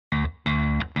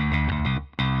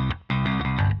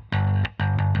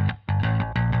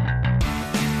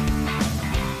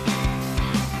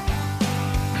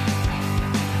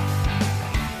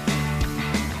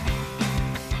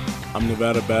I'm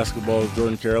Nevada basketball's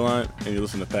Jordan Caroline, and you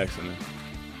listen to Pack Center.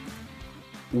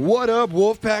 What up,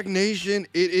 Wolfpack Nation?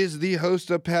 It is the host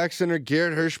of Pack Center,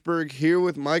 Garrett Hirschberg, here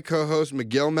with my co-host,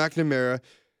 Miguel McNamara.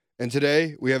 And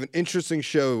today, we have an interesting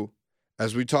show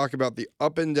as we talk about the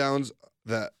up and downs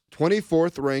that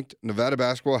 24th ranked Nevada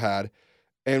basketball had.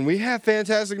 And we have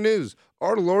fantastic news.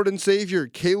 Our Lord and Savior,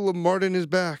 Caleb Martin, is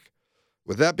back.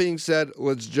 With that being said,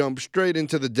 let's jump straight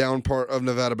into the down part of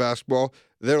Nevada basketball.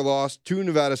 Their loss to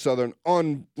Nevada Southern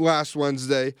on last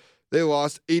Wednesday. They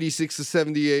lost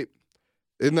 86-78.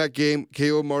 In that game,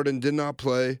 Caleb Martin did not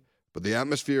play, but the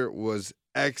atmosphere was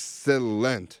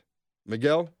excellent.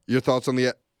 Miguel, your thoughts on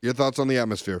the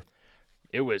atmosphere?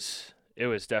 It was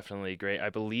definitely great. I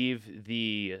believe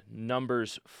the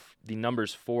numbers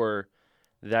for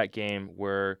that game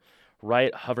were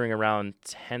right hovering around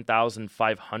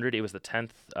 10,500. It was the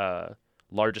 10th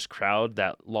largest crowd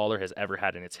that Lawler has ever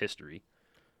had in its history.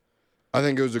 I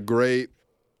think it was a great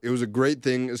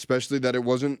thing, especially that it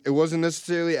wasn't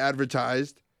necessarily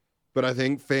advertised, but I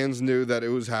think fans knew that it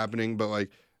was happening. But like,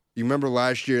 you remember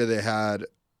last year they had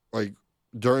like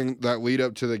during that lead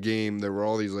up to the game, there were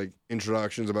all these like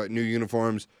introductions about new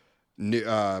uniforms, new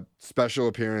special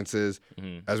appearances.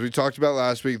 Mm-hmm. As we talked about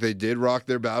last week, they did rock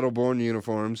their Battleborn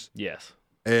uniforms. Yes.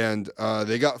 And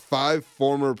they got 5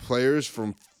 former players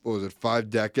from 5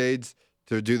 decades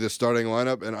to do the starting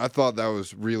lineup, and I thought that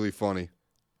was really funny.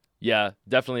 Yeah,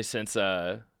 definitely. Since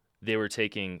they were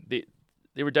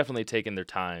definitely taking their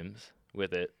times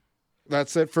with it.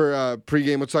 That's it for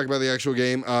pregame. Let's talk about the actual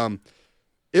game.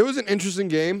 It was an interesting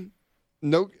game.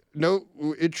 No,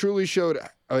 it truly showed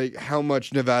like how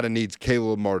much Nevada needs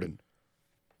Caleb Martin.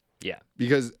 Yeah,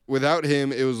 because without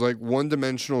him, it was like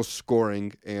one-dimensional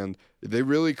scoring, and they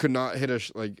really could not hit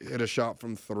a shot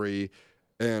from 3,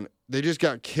 and they just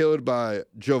got killed by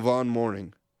Jovan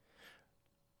Morning.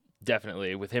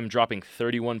 Definitely. With him dropping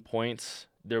 31 points,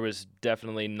 there was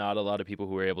definitely not a lot of people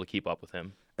who were able to keep up with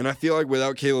him. And I feel like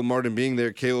without Caleb Martin being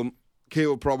there, Caleb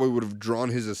probably would have drawn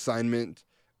his assignment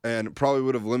and probably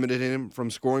would have limited him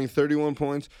from scoring 31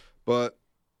 points. But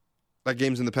that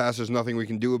game's in the past. There's nothing we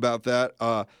can do about that.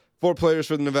 4 players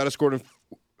for the Nevada scored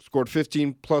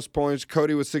 15-plus points.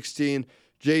 Cody with 16,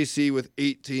 JC with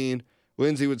 18,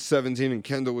 Lindsey with 17, and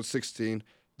Kendall with 16.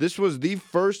 This was the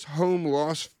first home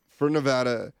loss for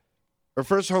Nevada, or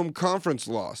first home conference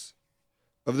loss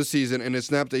of the season, and it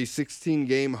snapped a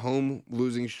 16-game home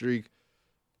winning streak,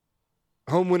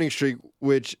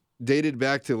 which dated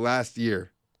back to last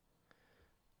year.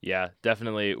 Yeah,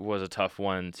 definitely was a tough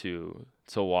one to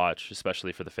watch,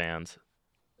 especially for the fans.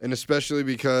 And especially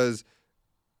because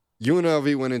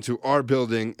UNLV went into our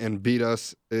building and beat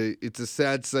us. It's a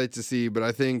sad sight to see, but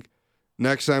I think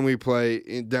next time we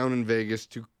play down in Vegas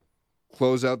to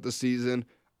close out the season,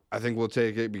 I think we'll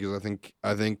take it because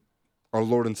I think our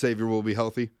Lord and Savior will be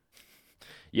healthy.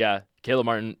 Yeah, Caleb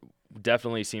Martin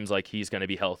definitely seems like he's going to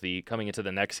be healthy coming into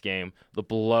the next game, the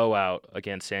blowout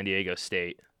against San Diego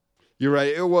State. You're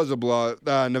right. It was a blowout.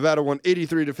 Nevada won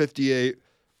 83-58.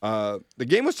 The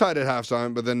game was tied at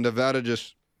halftime, but then Nevada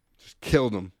just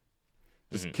killed them.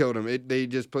 Killed them.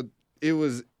 It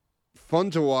was fun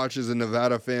to watch as a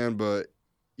Nevada fan, but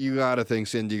you got to think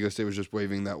San Diego State was just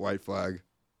waving that white flag.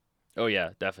 Oh, yeah,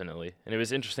 definitely. And it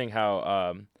was interesting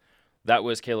how that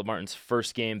was Caleb Martin's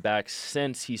first game back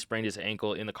since he sprained his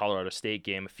ankle in the Colorado State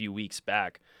game a few weeks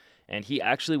back. And he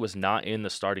actually was not in the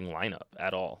starting lineup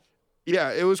at all.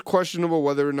 Yeah, it was questionable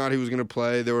whether or not he was going to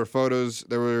play. There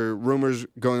were rumors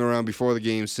going around before the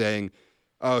game saying,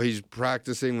 oh, he's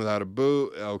practicing without a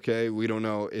boot. Okay, we don't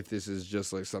know if this is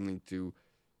just like something to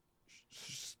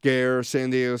scare San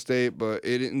Diego State, but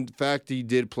in fact, he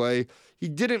did play. He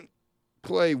didn't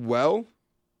play well.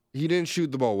 He didn't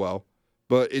shoot the ball well,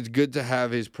 but it's good to have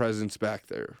his presence back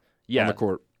there on the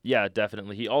court. Yeah,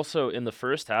 definitely. He also, in the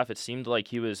first half, it seemed like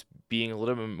he was being a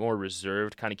little bit more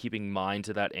reserved, kind of keeping mind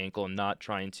to that ankle and not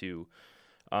trying to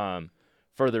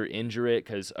further injure it,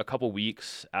 because a couple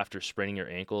weeks after spraining your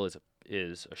ankle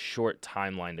is a short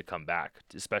timeline to come back,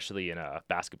 especially in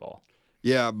basketball.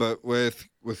 Yeah, but with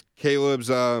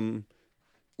Caleb's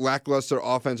lackluster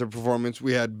offensive performance,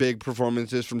 we had big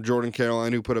performances from Jordan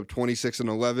Caroline, who put up 26 and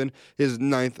 11, his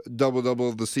 9th double-double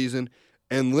of the season.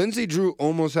 And Lindsey Drew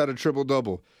almost had a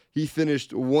triple-double. He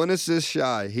finished 1 assist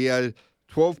shy. He had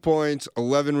 12 points,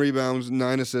 11 rebounds,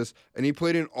 9 assists, and he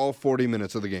played in all 40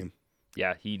 minutes of the game.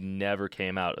 Yeah, he never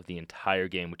came out of the entire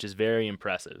game, which is very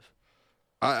impressive.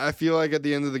 I feel like at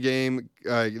the end of the game,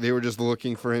 they were just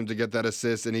looking for him to get that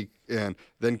assist, and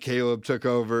then Caleb took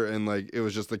over, and like it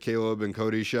was just the Caleb and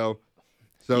Cody show.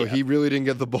 So He really didn't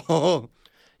get the ball.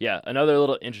 Yeah, another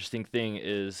little interesting thing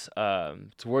is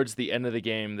towards the end of the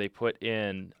game, they put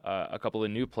in a couple of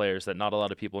new players that not a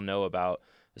lot of people know about,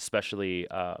 especially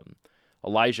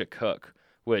Elijah Cook,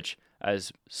 which,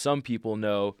 as some people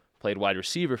know, played wide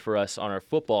receiver for us on our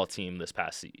football team this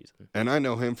past season. And I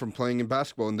know him from playing in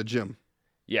basketball in the gym.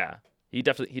 Yeah, he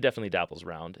definitely dabbles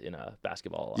around in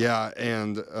basketball a lot. Yeah,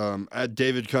 and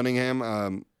David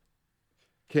Cunningham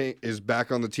is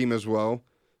back on the team as well.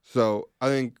 So I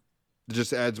think it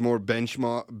just adds more bench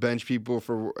people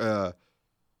for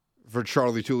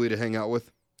Charlie Tooley to hang out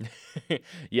with.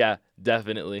 Yeah,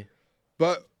 definitely.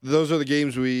 But those are the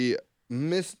games we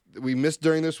missed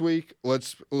during this week.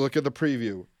 Let's look at the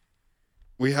preview.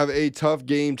 We have a tough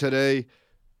game today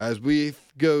as we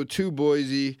go to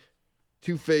Boise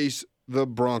to face the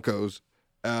Broncos.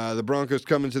 The Broncos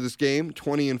come into this game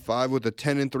 20-5 with a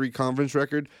 10-3 conference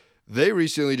record. They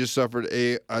recently just suffered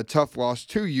a tough loss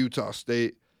to Utah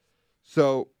State.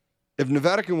 So if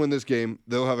Nevada can win this game,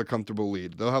 they'll have a comfortable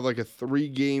lead. They'll have like a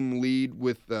 3-game lead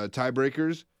with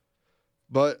tiebreakers.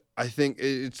 But I think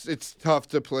it's tough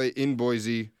to play in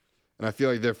Boise, and I feel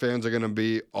like their fans are going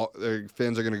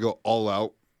to go all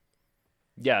out.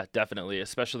 Yeah, definitely,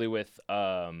 especially with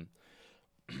the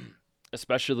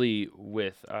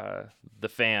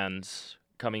fans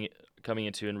coming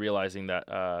into and realizing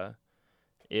that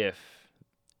if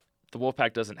the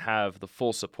Wolfpack doesn't have the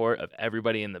full support of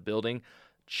everybody in the building,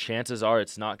 chances are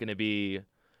it's not going to be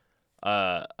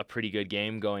a pretty good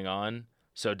game going on.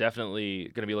 So definitely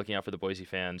going to be looking out for the Boise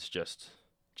fans just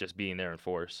being there in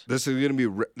force. This is going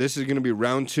to be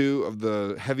round 2 of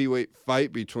the heavyweight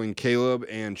fight between Caleb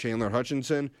and Chandler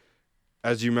Hutchinson.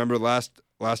 As you remember last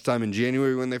time in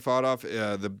January when they fought off,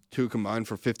 the two combined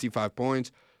for 55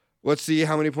 points. Let's see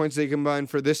how many points they combine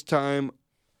for this time.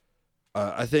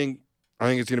 I think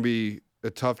it's going to be a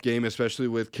tough game, especially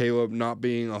with Caleb not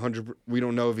being 100. We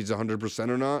don't know if he's 100%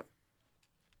 or not,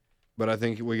 but I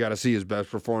think we got to see his best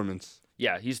performance.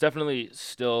 Yeah, he's definitely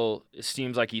still. It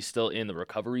seems like he's still in the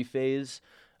recovery phase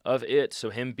of it.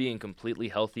 So him being completely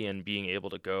healthy and being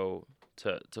able to go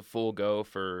to full go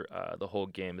for the whole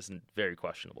game is very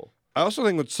questionable. I also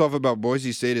think what's tough about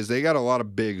Boise State is they got a lot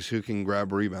of bigs who can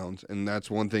grab rebounds, and that's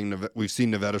one thing we've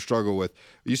seen Nevada struggle with.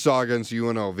 You saw against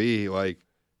UNLV, like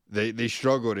they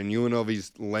struggled, and UNLV's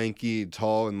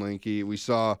tall and lanky. We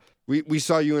saw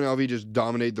UNLV just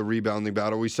dominate the rebounding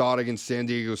battle. We saw it against San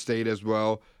Diego State as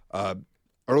well.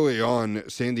 Early on,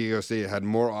 San Diego State had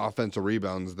more offensive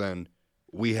rebounds than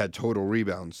we had total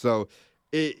rebounds. So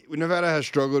Nevada has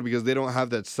struggled because they don't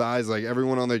have that size. Like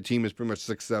everyone on their team is pretty much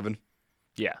 6'7".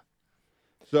 Yeah.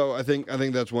 So I think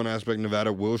that's one aspect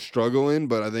Nevada will struggle in,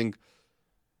 but I think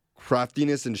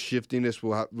craftiness and shiftiness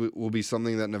will be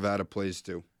something that Nevada plays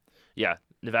to. Yeah,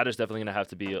 Nevada's definitely going to have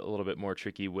to be a little bit more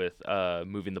tricky with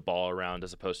moving the ball around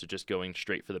as opposed to just going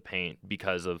straight for the paint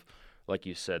because of, like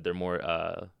you said, they're more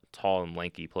tall and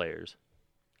lanky players.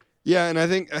 Yeah, and I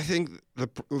think the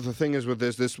thing is with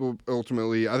this will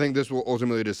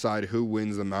ultimately decide who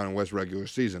wins the Mountain West regular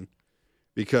season,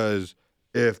 because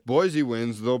if Boise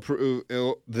wins, they'll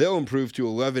improve to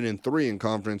 11-3 in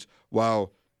conference,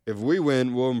 while if we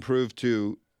win, we'll improve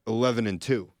to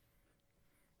 11-2,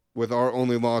 with our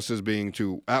only losses being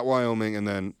to at Wyoming and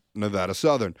then Nevada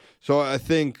Southern. So I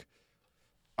think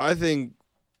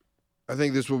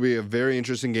this will be a very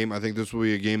interesting game. I think this will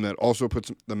be a game that also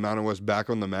puts the Mountain West back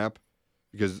on the map,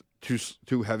 because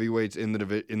two heavyweights in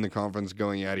the conference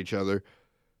going at each other.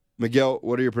 Miguel,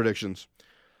 what are your predictions?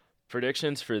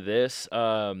 Predictions for this,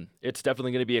 it's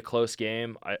definitely going to be a close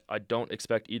game. I don't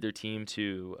expect either team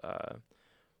to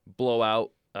blow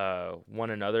out one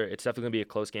another. It's definitely going to be a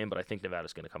close game, but I think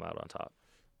Nevada's going to come out on top.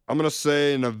 I'm going to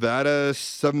say Nevada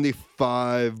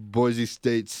 75, Boise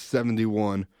State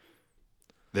 71.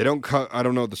 They don't I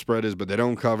don't know what the spread is, but they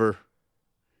don't cover.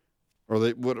 Or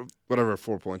whatever a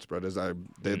 4-point spread is. The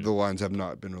lines have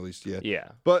not been released yet.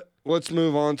 Yeah. But let's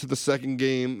move on to the second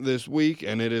game this week,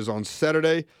 and it is on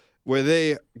Saturday, where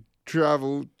they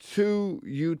travel to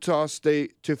Utah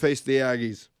State to face the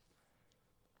Aggies.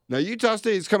 Now, Utah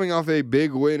State is coming off a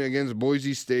big win against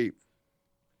Boise State,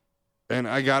 and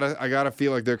I gotta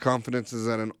feel like their confidence is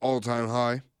at an all-time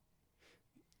high.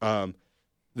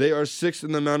 They are 6th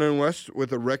in the Mountain West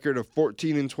with a record of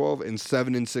 14-12 and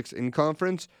 7-6 in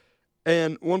conference.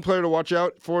 And one player to watch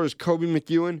out for is Kobe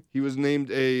McEwen. He was named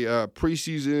a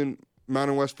preseason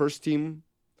Mountain West first team.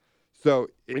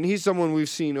 And he's someone we've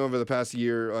seen over the past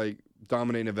year like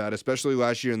dominate Nevada, especially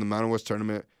last year in the Mountain West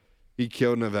tournament. He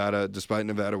killed Nevada despite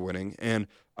Nevada winning. And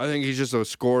I think he's just a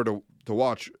scorer to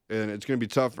watch. And it's going to be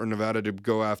tough for Nevada to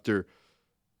go after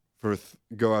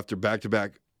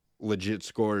back-to-back legit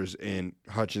scores in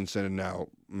Hutchinson and now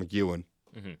McEwen.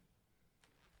 Mm-hmm.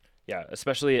 Yeah,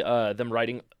 especially them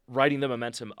riding the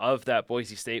momentum of that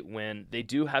Boise State win. They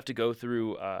do have to go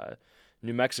through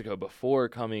New Mexico before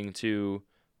playing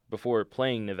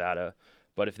Nevada.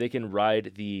 But if they can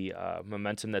ride the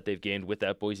momentum that they've gained with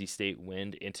that Boise State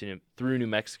win through New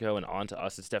Mexico and on to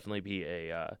us, it's definitely be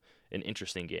an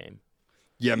interesting game.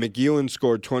 Yeah, McEwen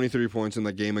scored 23 points in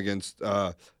the game against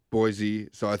Boise,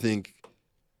 so I think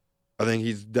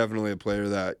he's definitely a player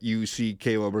that you see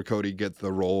Caleb or Cody get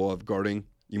the role of guarding.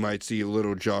 You might see a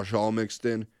little Josh Hall mixed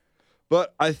in,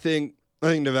 but I think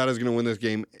Nevada's going to win this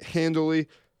game handily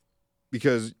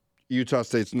because Utah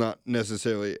State's not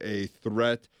necessarily a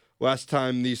threat. Last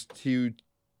time these two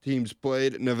teams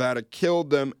played, Nevada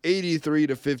killed them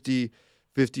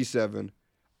 83-57.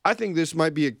 I think this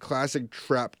might be a classic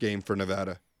trap game for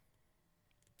Nevada.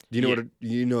 Do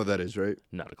you know what that is, right?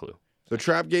 Not a clue. So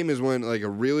trap game is when like a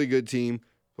really good team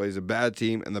plays a bad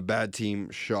team and the bad team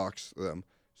shocks them.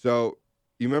 So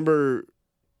you remember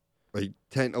like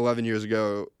 10, 11 years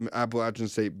ago, Appalachian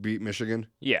State beat Michigan?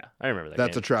 Yeah, I remember that.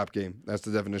 That's game. a trap game. That's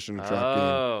the definition of trap game.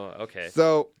 Oh, okay.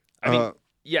 So I mean,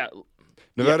 yeah.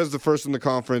 Nevada's the first in the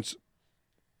conference.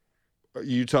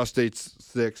 Utah State's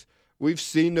 6th. We've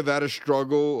seen Nevada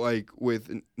struggle like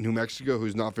with New Mexico,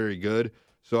 who's not very good.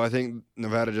 So I think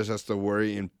Nevada just has to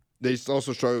worry, and they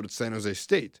also struggled with San Jose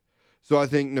State. So I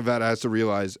think Nevada has to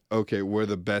realize, okay, we're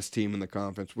the best team in the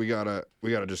conference. We gotta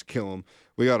just kill them.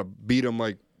 We gotta beat them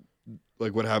like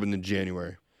what happened in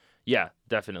January. Yeah,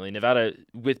 definitely. Nevada,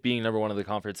 with being number one of the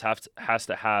conference, has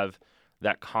to have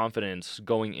that confidence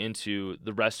going into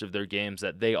the rest of their games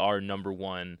that they are number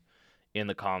one in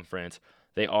the conference.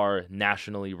 They are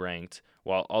nationally ranked,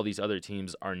 while all these other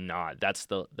teams are not. That's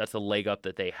the leg up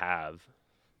that they have.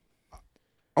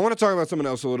 I want to talk about something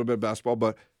else a little bit of basketball,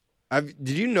 but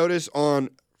did you notice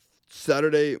on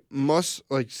Saturday Muss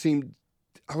seemed,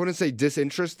 I wouldn't say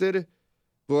disinterested,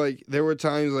 but like there were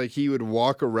times like he would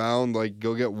walk around, like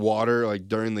go get water like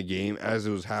during the game as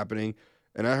it was happening.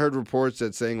 And I heard reports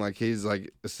that saying like his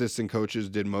like assistant coaches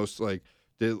did a lot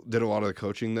of the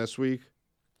coaching this week.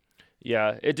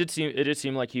 Yeah, it did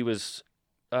seem like he was.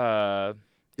 It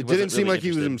didn't seem like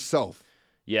he was himself.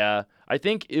 Yeah, I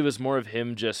think it was more of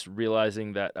him just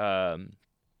realizing that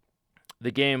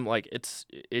the game, like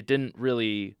it didn't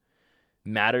really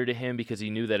matter to him because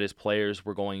he knew that his players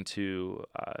were going to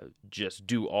just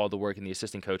do all the work, and the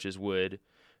assistant coaches would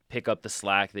pick up the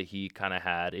slack that he kind of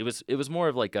had. It was more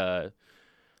of like an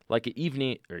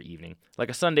evening, like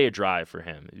a Sunday drive for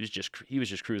him. He was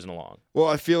just cruising along. Well,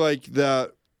 I feel like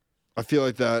that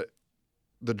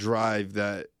the drive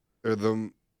that or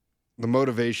the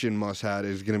motivation Muss had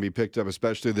is going to be picked up,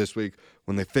 especially this week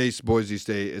when they face Boise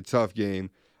State, a tough game.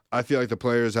 I feel like the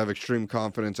players have extreme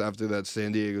confidence after that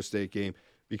San Diego State game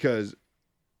because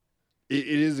it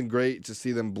isn't great to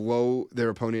see them blow their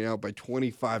opponent out by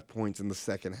 25 points in the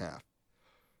second half.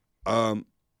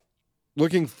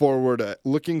 Looking forward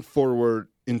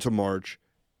into March,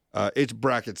 it's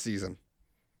bracket season.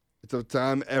 It's a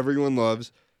time everyone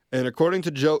loves. And according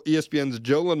to ESPN's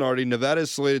Joe Lunardi, Nevada is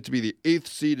slated to be the 8th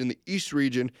seed in the East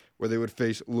region where they would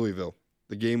face Louisville.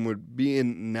 The game would be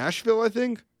in Nashville, I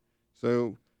think.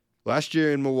 So last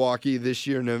year in Milwaukee, this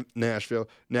year in Nashville.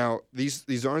 Now,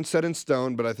 these aren't set in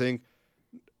stone, but I think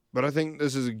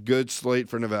this is a good slate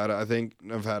for Nevada. I think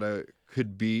Nevada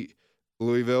could beat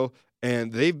Louisville.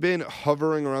 And they've been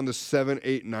hovering around the 7,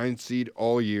 8, 9 seed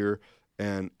all year.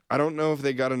 And I don't know if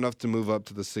they got enough to move up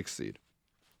to the 6th seed.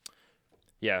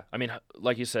 Yeah, I mean,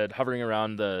 like you said, hovering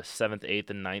around the 7th, 8th,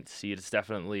 and 9th seed is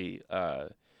definitely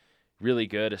really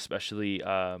good, especially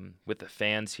with the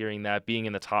fans hearing that, being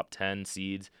in the top 10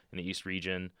 seeds in the East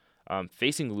region.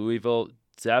 Facing Louisville,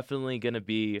 definitely going to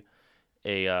be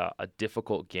a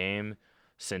difficult game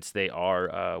since they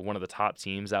are one of the top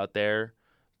teams out there.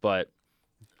 But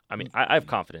I mean, I have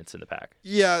confidence in the Pack.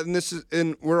 Yeah,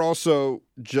 and we're also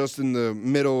just in the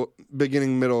middle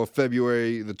of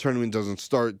February. The tournament doesn't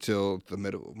start till the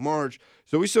middle of March,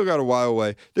 so we still got a while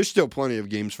away. There's still plenty of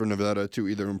games for Nevada to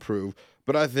either improve,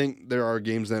 but I think there are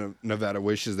games that Nevada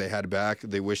wishes they had back.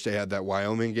 They wish they had that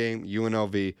Wyoming game,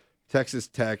 UNLV, Texas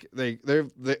Tech. They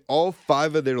all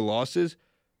 5 of their losses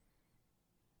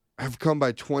have come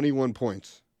by 21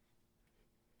 points,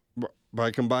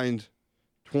 by combined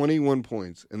 21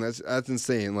 points, and that's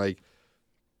insane. Like,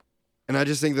 and I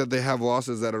just think that they have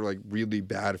losses that are like really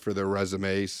bad for their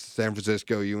resume. San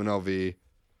Francisco, UNLV.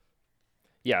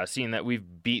 Yeah, seeing that we've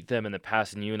beat them in the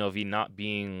past, and UNLV not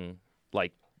being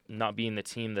the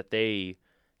team that they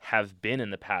have been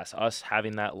in the past. Us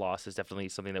having that loss is definitely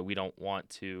something that we don't want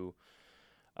to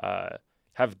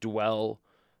have dwell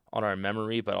on our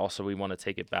memory, but also we want to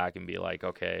take it back and be like,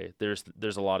 okay, there's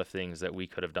a lot of things that we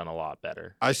could have done a lot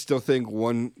better. I still think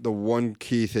the one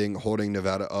key thing holding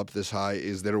Nevada up this high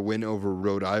is their win over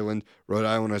Rhode Island. Rhode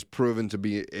Island has proven to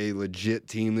be a legit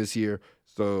team this year,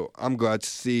 so I'm glad to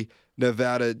see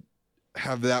Nevada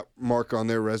have that mark on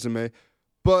their resume.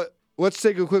 But let's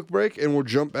take a quick break, and we'll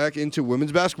jump back into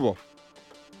women's basketball.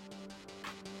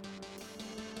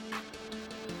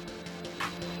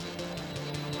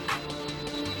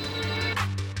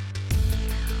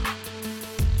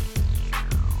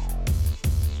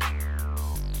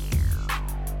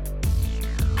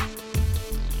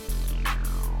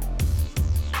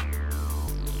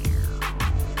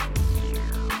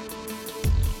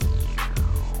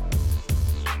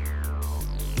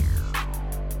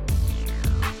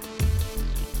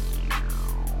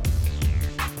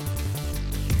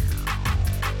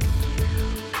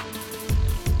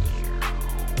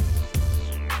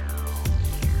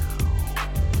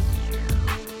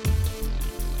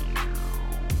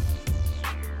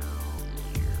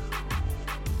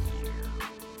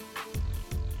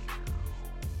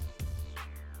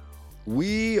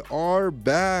 We are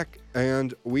back,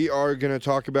 and we are going to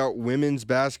talk about women's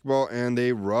basketball and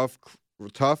a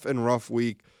tough and rough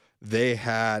week they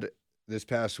had this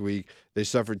past week. They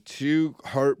suffered 2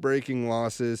 heartbreaking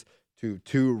losses to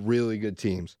 2 really good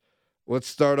teams. Let's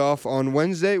start off on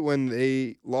Wednesday when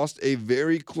they lost a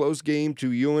very close game to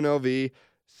UNLV,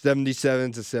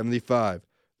 77-75.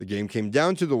 The game came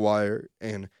down to the wire,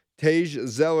 and Tage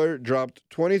Zeller dropped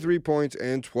 23 points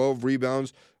and 12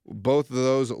 rebounds. Both of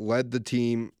those led the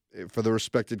team for the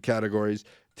respected categories.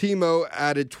 Timo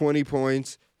added 20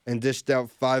 points and dished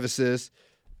out 5 assists.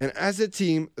 And as a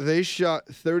team, they shot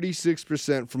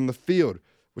 36% from the field,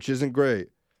 which isn't great.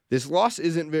 This loss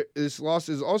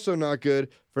is also not good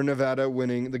for Nevada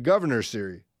winning the Governor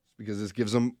Series because this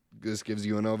gives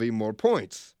UNLV more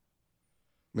points.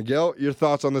 Miguel, your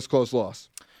thoughts on this close loss?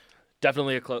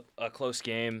 Definitely a close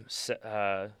game,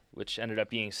 which ended up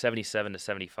being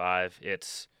 77-75.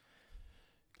 It's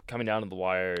coming down to the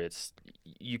wire.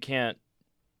 You can't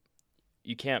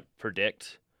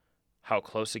predict how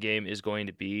close a game is going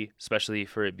to be, especially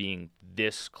for it being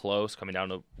this close, coming down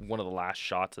to one of the last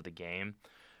shots of the game.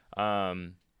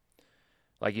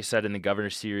 Like you said, in the Governor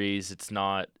Series, it's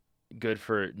not good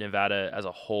for Nevada as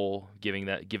a whole, giving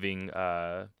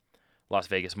Las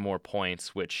Vegas more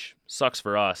points, which sucks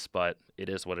for us, but it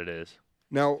is what it is.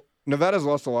 Now, Nevada's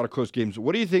lost a lot of close games.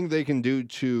 What do you think they can do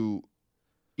to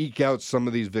eke out some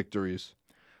of these victories?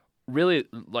 Really,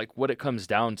 like what it comes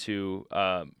down to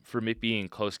for me being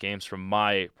close games from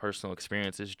my personal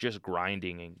experience is just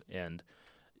grinding and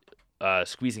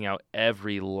squeezing out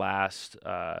every last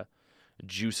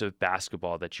juice of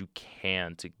basketball that you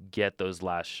can to get those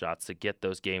last shots, to get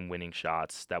those game-winning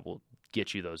shots that will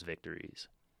get you those victories.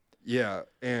 Yeah,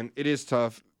 and it is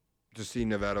tough to see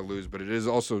Nevada lose, but it is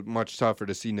also much tougher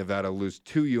to see Nevada lose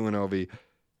to UNLV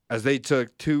as they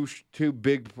took two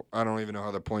big, I don't even know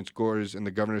how the point scores in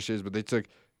the Governor's Series, but they took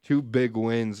 2 big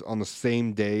wins on the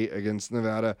same day against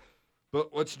Nevada.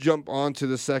 But let's jump on to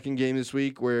the second game this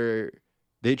week where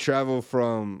they travel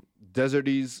from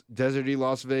deserty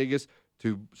Las Vegas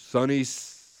to sunny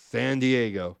San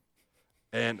Diego.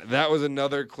 And that was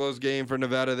another close game for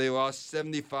Nevada. They lost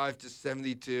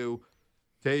 75-72.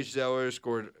 Tage Zeller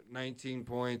scored 19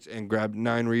 points and grabbed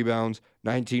 9 rebounds.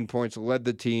 19 points, led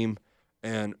the team.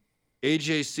 And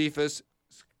AJ Cephas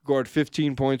scored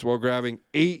 15 points while grabbing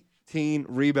 18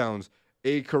 rebounds,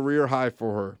 a career high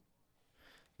for her.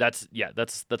 That's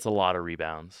a lot of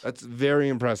rebounds. That's very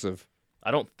impressive. I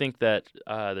don't think that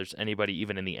there's anybody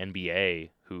even in the NBA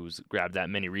who's grabbed that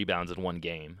many rebounds in one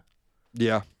game.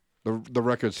 Yeah. The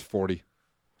record's 40.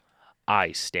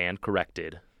 I stand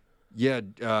corrected. Yeah,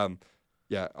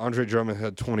 Andre Drummond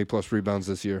had 20-plus rebounds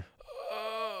this year.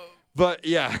 But,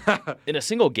 yeah. In a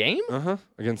single game? Uh-huh,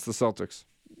 against the Celtics.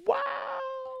 Wow.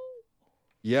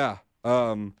 Yeah.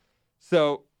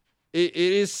 So, it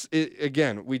is,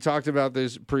 again, we talked about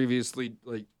this previously,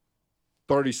 like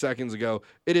 30 seconds ago.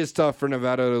 It is tough for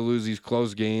Nevada to lose these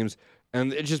close games,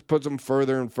 and it just puts them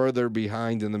further and further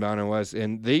behind in the Mountain West.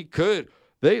 And they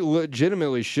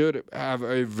legitimately should have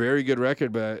a very good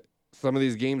record, but some of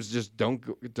these games just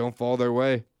don't fall their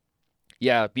way.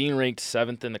 Yeah, being ranked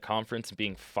 7th in the conference and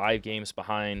being 5 games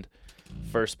behind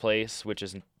first place, which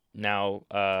is now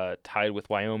tied with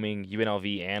Wyoming,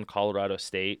 UNLV, and Colorado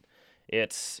State.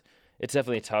 It's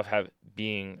definitely tough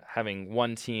having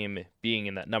one team being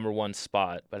in that number 1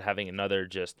 spot, but having another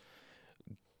just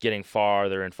getting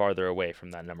farther and farther away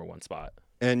from that number 1 spot.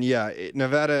 And yeah,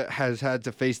 Nevada has had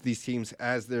to face these teams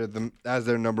as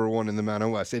they're number 1 in the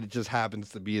Mountain West. It just happens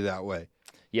to be that way.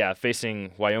 Yeah,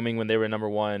 facing Wyoming when they were number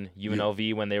 1,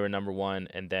 UNLV when they were number 1,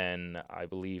 and then I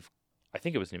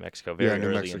think it was New Mexico very New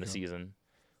early in the Mexico. season.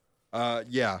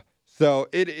 Yeah. So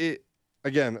it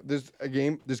again, this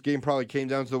game probably came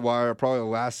down to the wire, probably a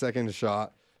last second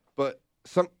shot, but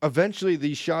eventually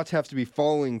these shots have to be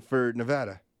falling for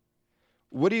Nevada.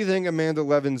 What do you think Amanda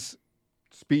Levin's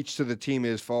speech to the team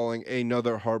is following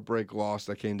another heartbreak loss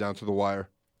that came down to the wire?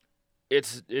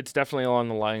 It's definitely along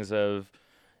the lines of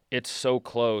it's so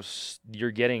close.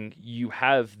 You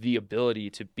have the ability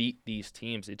to beat these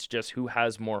teams. It's just who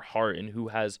has more heart and who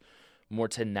has more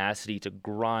tenacity to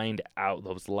grind out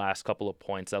those last couple of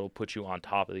points that'll put you on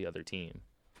top of the other team.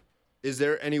 Is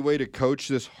there any way to coach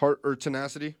this heart or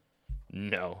tenacity?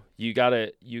 No. You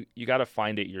gotta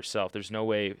find it yourself. There's no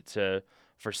way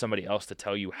for somebody else to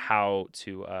tell you how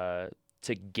to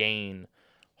gain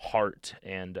heart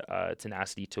and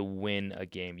tenacity to win a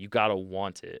game. You gotta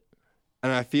want it.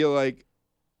 And I feel like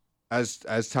as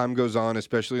time goes on,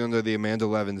 especially under the Amanda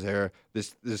Levin's era,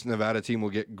 this Nevada team will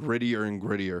get grittier and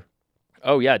grittier.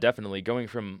 Oh, yeah, definitely. Going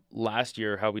from last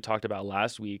year, how we talked about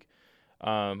last week,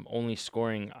 only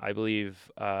scoring, I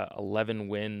believe, 11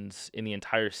 wins in the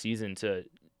entire season to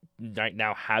right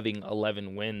now having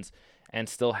 11 wins and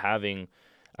still having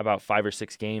about 5 or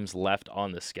 6 games left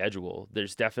on the schedule.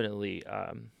 There's definitely,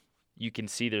 you can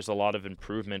see there's a lot of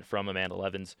improvement from Amanda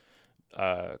Levin's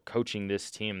coaching this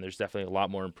team. There's definitely a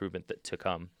lot more improvement to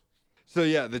come. So,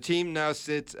 yeah, the team now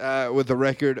sits with a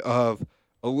record of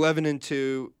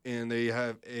 11-2, and they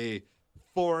have a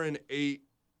 4-8.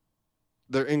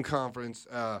 They're in conference.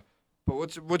 But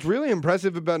what's really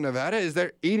impressive about Nevada is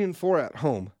they're 8-4 at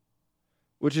home,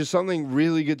 which is something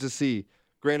really good to see.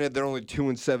 Granted, they're only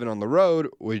 2-7 on the road,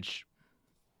 which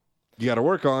you got to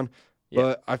work on. Yeah.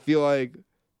 But I feel like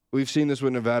we've seen this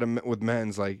with Nevada with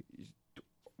men's. Like,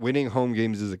 winning home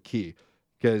games is a key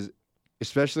because,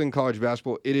 especially in college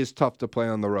basketball, it is tough to play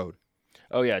on the road.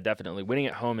 Oh, yeah, definitely. Winning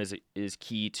at home is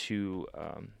key to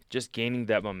just gaining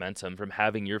that momentum from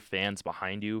having your fans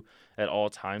behind you at all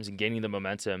times and gaining the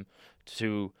momentum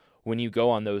to when you go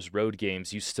on those road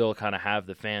games, you still kind of have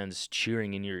the fans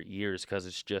cheering in your ears because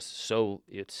it's just so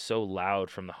loud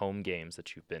from the home games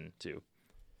that you've been to.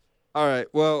 All right,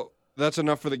 well, that's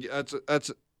enough for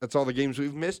that's all the games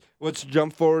we've missed. Let's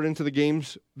jump forward into the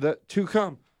games that to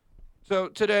come. So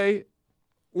today,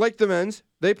 like the men's,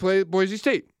 they play Boise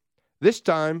State. This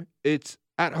time, it's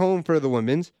at home for the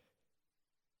women's.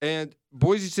 And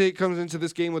Boise State comes into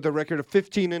this game with a record of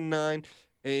 15-9,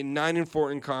 a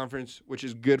 9-4 in conference, which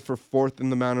is good for 4th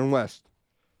in the Mountain West.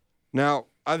 Now,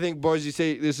 I think Boise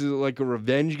State, this is like a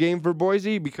revenge game for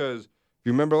Boise because if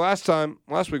you remember last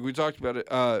week we talked about it,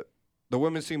 the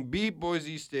women's team beat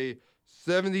Boise State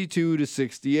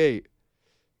 72-68.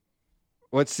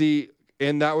 Let's see,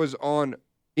 and that was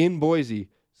in Boise.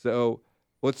 So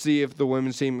let's see if the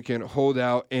women's team can hold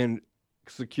out and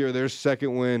secure their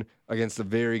second win against a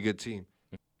very good team.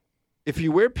 If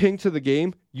you wear pink to the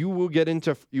game, you will get in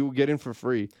for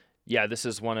free. Yeah, this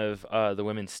is one of the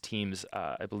women's teams.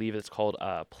 I believe it's called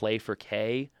Play for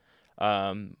K.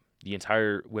 The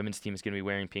entire women's team is going to be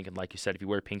wearing pink, and like you said, if you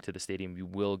wear pink to the stadium, you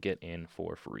will get in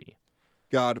for free.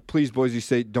 God, please, Boise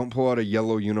State, don't pull out a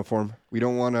yellow uniform. We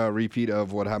don't want a repeat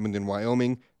of what happened in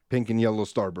Wyoming, pink and yellow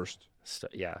starburst.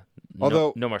 Yeah.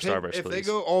 Although, no more Starburst, if please. they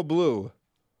go all blue,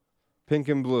 pink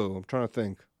and blue, I'm trying to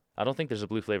think. I don't think there's a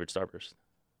blue-flavored Starburst.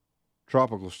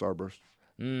 Tropical starburst.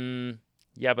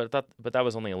 Yeah, but that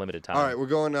was only a limited time. All right, we're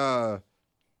going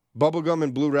bubblegum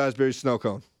and blue raspberry snow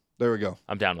cone. There we go.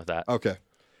 I'm down with that. Okay.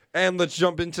 And let's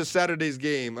jump into Saturday's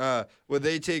game where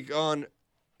they take on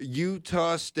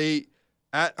Utah State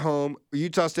at home.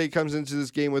 Utah State comes into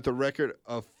this game with a record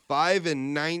of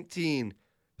 5-19,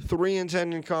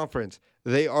 3-10 in conference.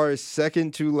 They are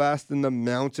second to last in the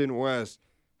Mountain West.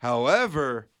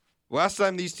 However, last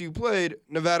time these two played,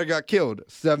 Nevada got killed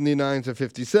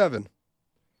 79-57.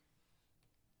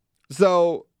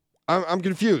 So I'm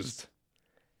confused.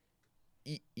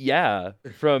 Yeah,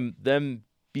 from them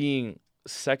being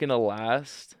second to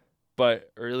last,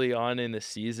 but early on in the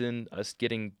season, us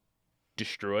getting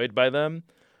destroyed by them.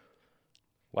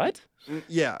 What?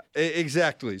 Yeah,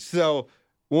 exactly. So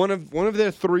one of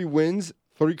their 3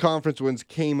 conference wins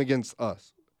came against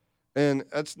us, and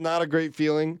that's not a great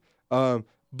feeling.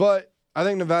 But I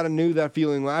think Nevada knew that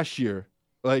feeling last year,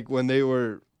 like when they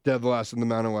were dead last in the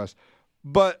Mountain West.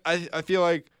 But I feel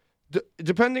like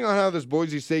depending on how this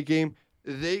Boise State game,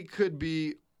 they could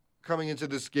be coming into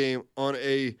this game on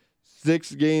a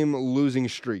 6-game losing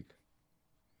streak.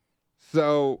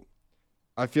 So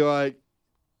I feel like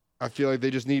they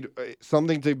just need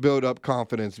something to build up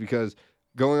confidence because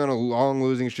going on a long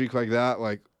losing streak like that,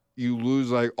 like you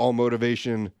lose like all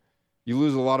motivation. You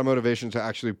lose a lot of motivation to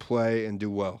actually play and do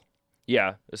well.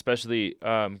 Yeah, especially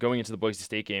going into the Boise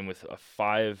State game with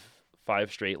five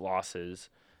straight losses.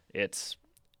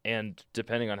 And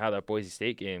depending on how that Boise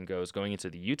State game goes, going into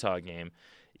the Utah game,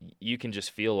 you can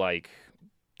just feel like,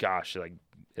 gosh, like,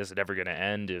 is it ever going to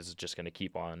end? Is it just going to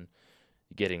keep on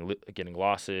getting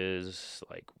losses?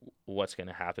 Like, what's going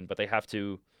to happen? But they have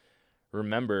to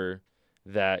remember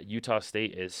that Utah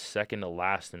State is second to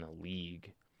last in the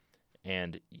league,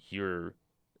 and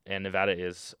Nevada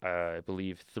is, I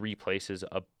believe, 3 places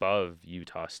above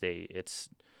Utah State.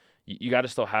 You got to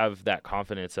still have that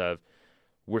confidence of,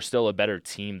 we're still a better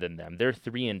team than them. They're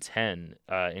 3-10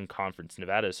 in conference.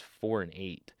 Nevada's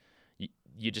 4-8.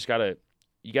 You just gotta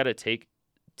take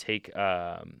what's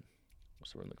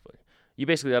the word I'm looking for? You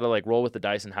basically gotta like roll with the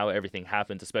dice and how everything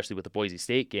happens, especially with the Boise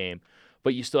State game.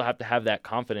 But you still have to have that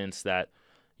confidence that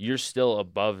you're still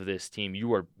above this team.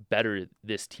 You are better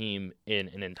this team in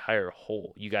an entire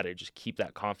whole. You got to just keep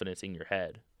that confidence in your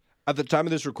head. At the time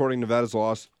of this recording,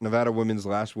 Nevada women's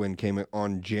last win came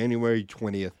on January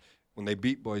 20th when they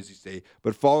beat Boise State.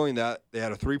 But following that, they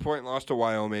had a 3-point loss to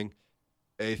Wyoming,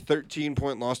 a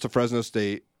 13-point loss to Fresno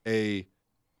State, a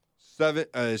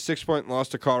 6-point loss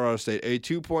to Colorado State, a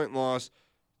 2-point loss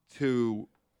to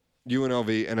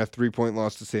UNLV, and a 3-point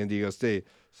loss to San Diego State.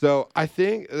 So I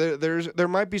think there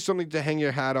might be something to hang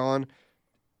your hat on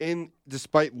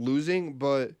despite losing,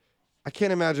 but I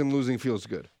can't imagine losing feels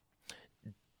good.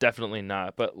 Definitely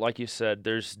not. But like you said,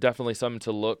 there's definitely something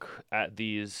to look at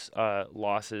these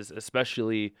losses,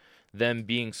 especially them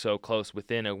being so close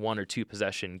within a 1 or 2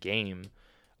 possession game,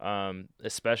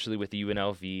 especially with the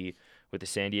UNLV, with the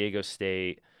San Diego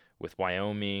State, with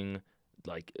Wyoming,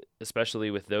 like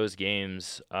especially with those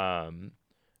games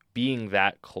being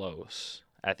that close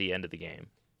at the end of the game.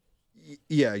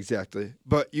 Yeah, exactly.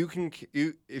 But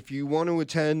if you want to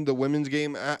attend the women's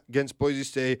game against Boise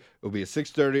State, it'll be at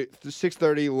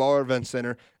 6:30 Lawler Event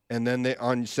Center, and then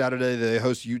on Saturday they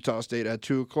host Utah State at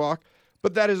 2:00.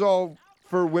 But that is all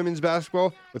for women's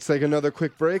basketball. Let's take another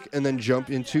quick break and then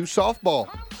jump into softball.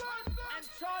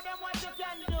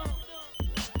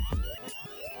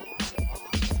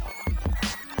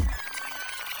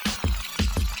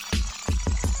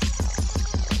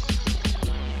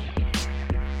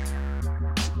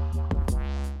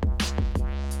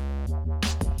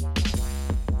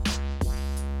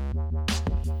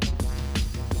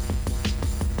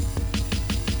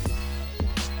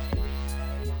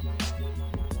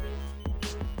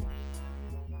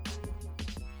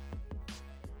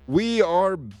 We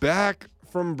are back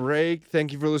from break.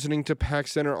 Thank you for listening to Pack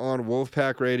Center on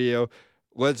Wolfpack Radio.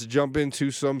 Let's jump into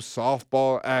some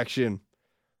softball action.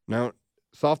 Now,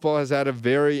 softball has had a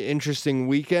very interesting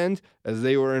weekend as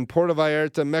they were in Puerto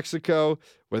Vallarta, Mexico,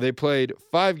 where they played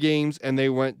 5 games and they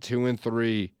went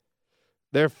 2-3.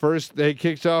 They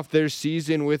kicked off their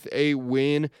season with a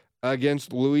win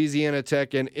against Louisiana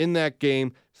Tech, and in that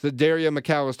game, Sedaria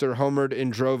McAllister homered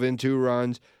and drove in 2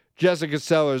 runs. Jessica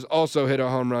Sellers also hit a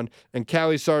home run, and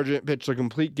Callie Sargent pitched a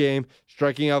complete game,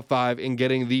 striking out 5 and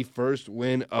getting the first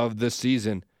win of the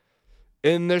season.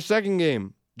 In their second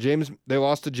game, they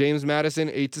lost to James Madison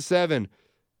 8-7.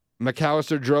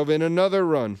 McAllister drove in another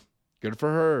run. Good for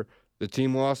her. The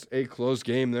team lost a close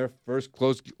game, their first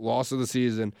close loss of the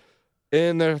season.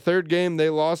 In their third game, they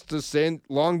lost to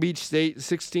Long Beach State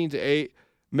 16-8.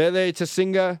 Mele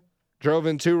Tasinga drove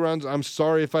in 2 runs. I'm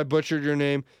sorry if I butchered your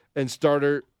name. And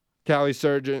starter Callie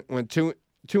Sargent went 2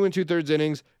 2/3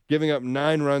 innings, giving up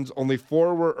 9 runs. Only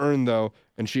 4 were earned, though,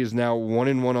 and she is now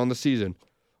 1-1 on the season.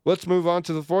 Let's move on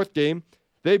to the fourth game.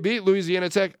 They beat Louisiana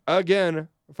Tech again,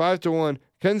 5-1.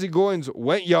 Kenzie Goins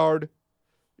went yard,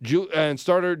 and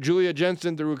starter Julia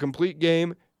Jensen threw a complete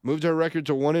game, moved her record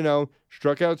to 1-0,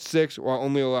 struck out 6 while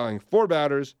only allowing 4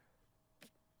 batters.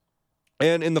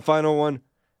 And in the final one,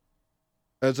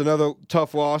 that's another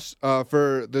tough loss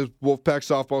for the Wolfpack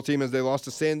softball team as they lost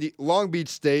to Long Beach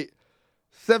State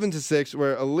 7-6,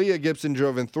 where Aaliyah Gibson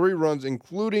drove in 3 runs,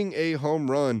 including a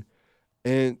home run.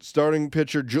 And starting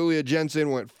pitcher Julia Jensen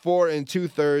went 4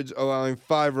 2/3, allowing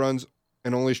 5 runs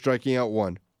and only striking out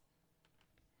 1.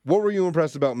 What were you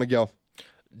impressed about, Miguel?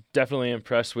 Definitely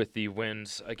impressed with the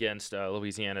wins against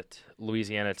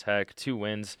Louisiana Tech. 2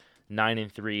 wins,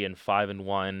 9-3 and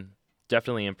 5-1.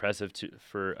 Definitely impressive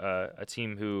for a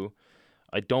team who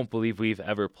I don't believe we've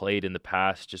ever played in the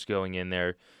past. Just going in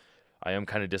there, I am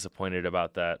kind of disappointed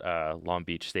about that Long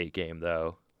Beach State game,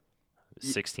 though.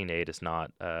 16-8 is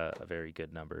not a very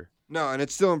good number. No, and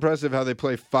it's still impressive how they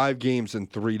play 5 games in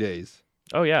 3 days.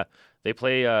 Oh yeah, they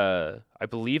play. I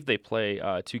believe they play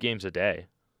 2 games a day.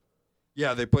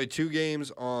 Yeah, they played 2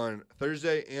 games on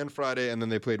Thursday and Friday, and then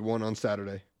they played 1 on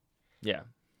Saturday. Yeah.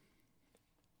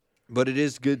 But it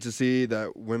is good to see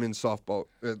that women's softball.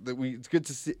 It's good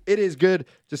to see. It is good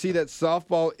to see that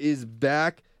softball is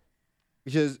back,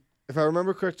 because if I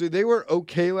remember correctly, they were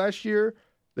okay last year.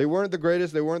 They weren't the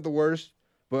greatest. They weren't the worst.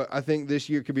 But I think this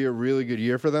year could be a really good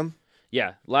year for them.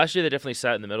 Yeah, last year they definitely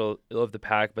sat in the middle of the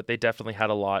pack, but they definitely had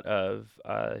a lot of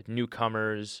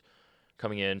newcomers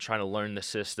coming in, trying to learn the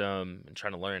system and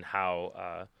trying to learn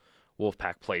how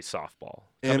Wolfpack plays softball.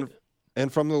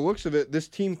 And from the looks of it, this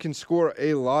team can score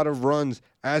a lot of runs.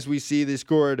 As we see, they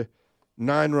scored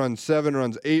 9 runs, 7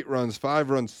 runs, 8 runs, 5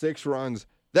 runs, 6 runs.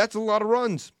 That's a lot of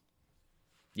runs.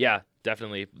 Yeah,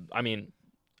 definitely. I mean,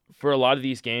 for a lot of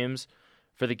these games,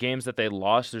 for the games that they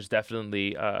lost, there's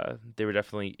definitely they were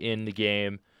definitely in the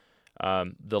game.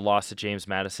 The loss to James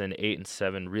Madison,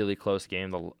 8-7, really close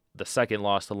game. The second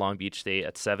loss to Long Beach State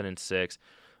at 7-6,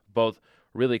 both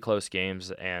really close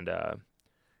games. And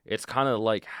it's kind of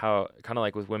like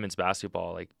with women's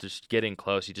basketball, like just getting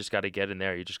close. You just got to get in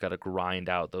there. You just got to grind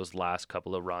out those last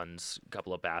couple of runs,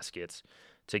 couple of baskets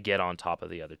to get on top of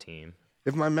the other team.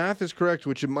 If my math is correct,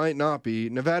 which it might not be,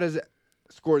 Nevada's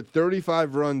scored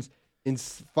 35 runs in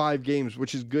 5 games,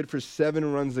 which is good for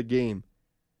 7 runs a game.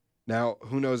 Now,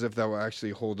 who knows if that will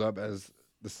actually hold up as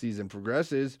the season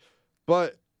progresses,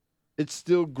 but it's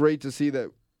still great to see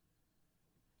that.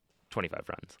 25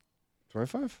 runs.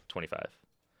 25? 25.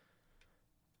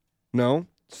 No.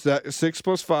 6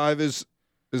 plus 5 is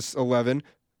 11,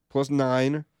 plus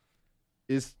 9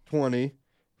 is 20,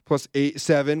 plus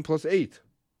 7 plus 8.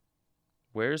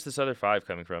 Where's this other 5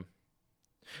 coming from?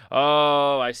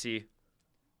 Oh, I see.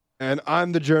 And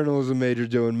I'm the journalism major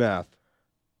doing math.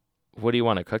 What do you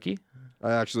want, a cookie?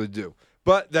 I actually do.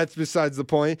 But that's besides the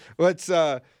point. Let's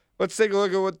take a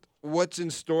look at what's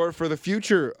in store for the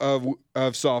future of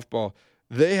softball.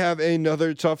 They have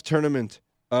another tough tournament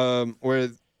where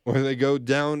they go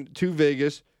down to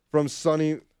Vegas from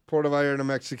sunny Puerto Vallarta,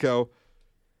 Mexico,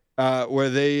 where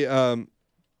they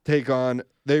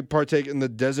partake in the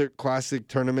Desert Classic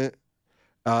tournament.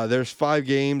 There's 5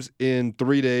 games in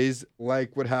 3 days,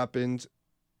 like what happened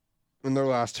in their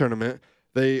last tournament.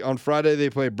 On Friday they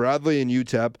play Bradley and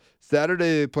UTEP.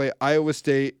 Saturday they play Iowa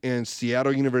State and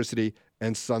Seattle University,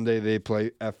 and Sunday they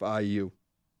play FIU.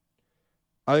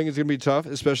 I think it's going to be tough,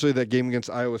 especially that game against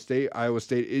Iowa State. Iowa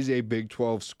State is a Big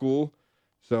 12 school,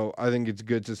 so I think it's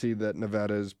good to see that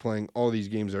Nevada is playing all these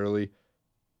games early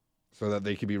so that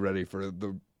they can be ready for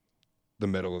the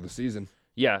middle of the season.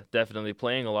 Yeah, definitely.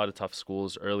 Playing a lot of tough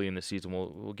schools early in the season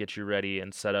will get you ready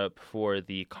and set up for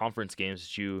the conference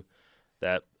games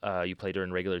that you play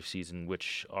during regular season,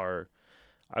 which are,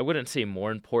 I wouldn't say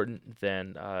more important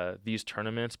than these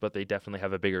tournaments, but they definitely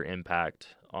have a bigger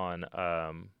impact on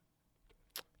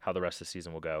how the rest of the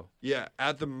season will go. Yeah,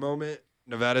 at the moment,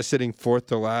 Nevada's sitting 4th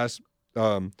to last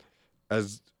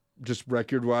as just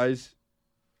record-wise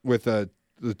with the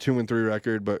 2-3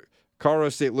 record, but Colorado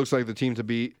State looks like the team to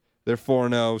beat. They're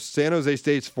 4-0. San Jose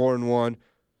State's 4-1.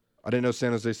 I didn't know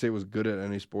San Jose State was good at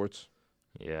any sports.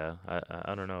 Yeah,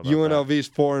 I don't know about UNLV's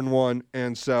 4-1,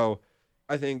 and so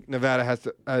I think Nevada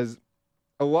has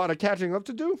a lot of catching up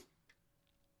to do.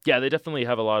 Yeah, they definitely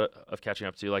have a lot of catching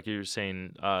up to. Like you were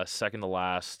saying, second to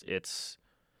last, it's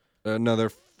another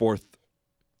fourth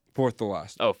to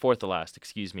last. Oh, 4th to last.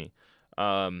 Excuse me.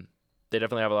 They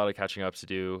definitely have a lot of catching up to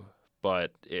do,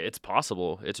 but it's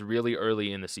possible. It's really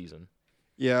early in the season.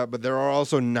 Yeah, but there are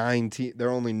also 9 there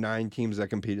are only 9 teams that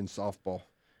compete in softball.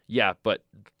 Yeah, but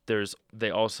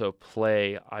they also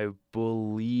play, I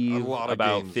believe,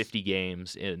 about games. 50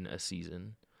 games in a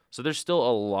season. So there's still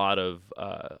a lot of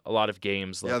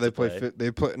games left. Yeah,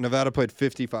 Nevada played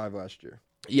 55 last year.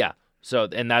 Yeah. So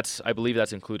I believe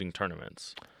that's including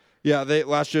tournaments. Yeah,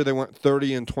 last year they went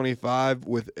 30-25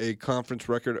 with a conference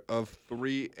record of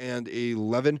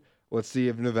 3-11. Let's see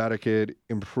if Nevada could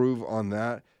improve on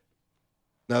that.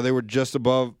 Now they were just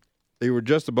above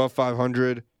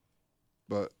 500,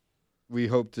 but we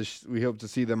hope to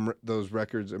see those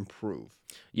records improve.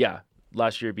 Yeah,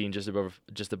 last year being just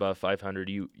above 500,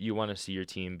 you want to see your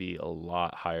team be a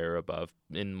lot higher above,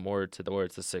 in more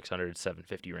towards the 600,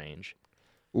 750 range.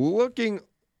 Let's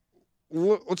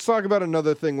talk about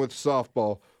another thing with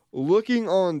softball. Looking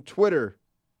on Twitter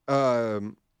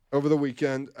over the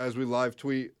weekend as we live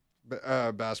tweet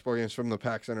basketball games from the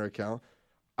Pack Center account,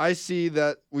 I see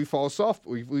that we follow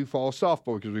softball. We follow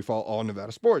softball because we follow all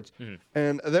Nevada sports. Mm-hmm.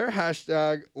 And their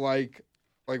hashtag, like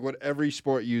what every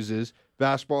sport uses,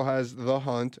 basketball has the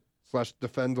hunt /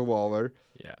 defend the Waller.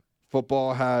 Yeah.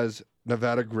 Football has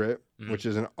Nevada grit. which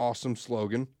is an awesome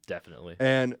slogan. Definitely.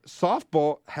 And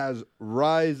softball has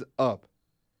Rise Up.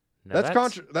 Now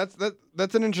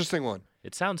That's an interesting one.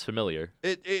 It sounds familiar.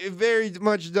 It very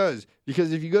much does,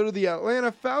 because if you go to the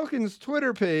Atlanta Falcons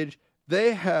Twitter page,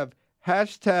 they have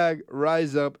hashtag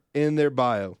Rise Up in their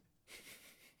bio.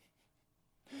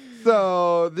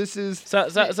 So this is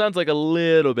Sounds like a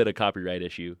little bit of copyright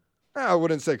issue. I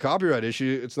wouldn't say copyright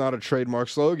issue. It's not a trademark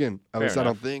slogan. At least I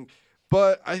don't think.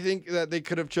 But I think that they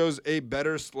could have chose a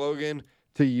better slogan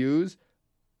to use,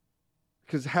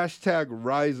 because hashtag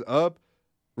Rise Up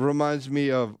reminds me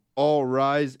of All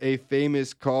Rise, a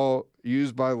famous call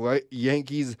used by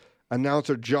Yankees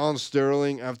announcer John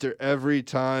Sterling after every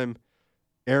time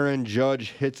Aaron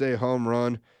Judge hits a home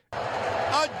run.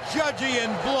 A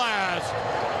Judgian blast.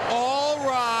 All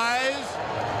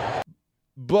rise.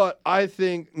 But I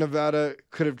think Nevada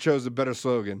could have chose a better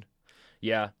slogan.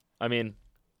 Yeah, I mean,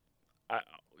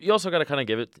 you also got to kind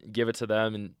of give it to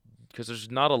them, and because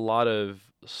there's not a lot of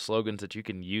slogans that you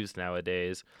can use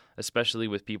nowadays, especially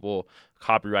with people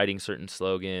copywriting certain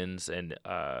slogans and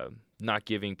not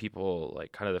giving people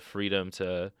like kind of the freedom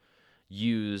to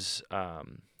use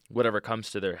whatever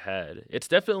comes to their head. It's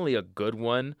definitely a good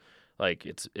one. Like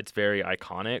it's very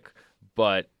iconic,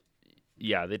 but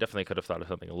yeah, they definitely could have thought of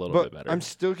something a little bit better. I'm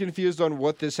still confused on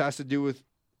what this has to do with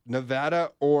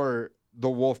Nevada or the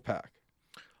Wolfpack.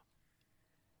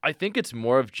 I think it's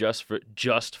more of just for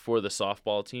the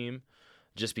softball team,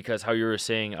 just because how you were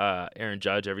saying Aaron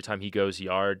Judge, every time he goes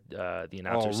yard, the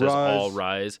announcer says all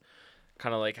rise.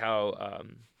 Kind of like how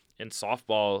in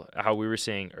softball, how we were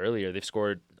saying earlier, they've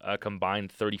scored a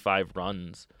combined 35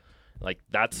 runs. Like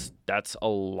that's a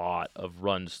lot of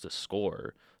runs to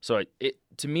score. So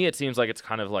to me, it seems like it's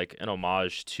kind of like an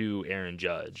homage to Aaron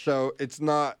Judge. So it's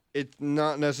not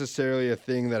necessarily a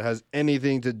thing that has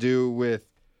anything to do with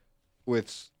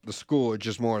the school. It's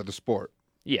just more of the sport.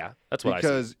 Yeah, that's what I see.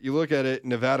 Because you look at it,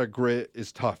 Nevada grit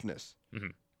is toughness. Mm-hmm.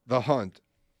 The hunt,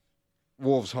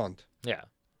 Wolves hunt. Yeah.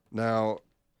 Now,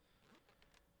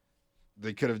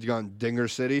 they could have gone Dinger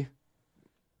City.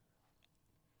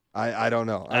 I don't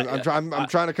know. I'm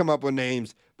trying to come up with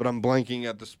names, but I'm blanking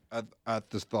at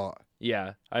this thought.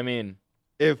 Yeah, I mean,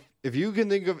 if you can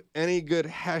think of any good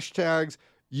hashtags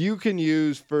you can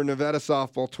use for Nevada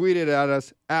softball, tweet it at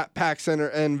us at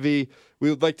PackCenterNV. We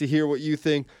would like to hear what you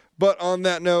think. But on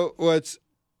that note, let's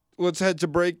head to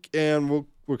break, and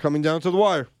we're coming down to the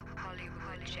wire.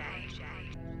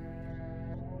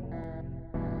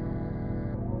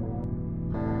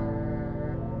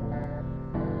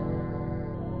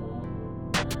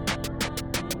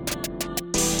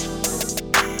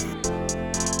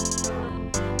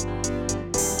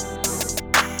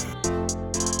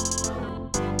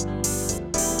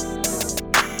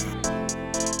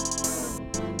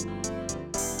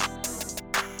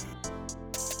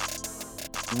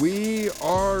 We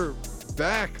are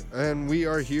back, and we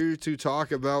are here to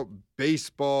talk about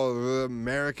baseball,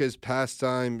 America's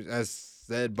pastime, as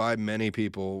said by many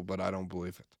people, but I don't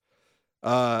believe it.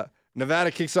 Nevada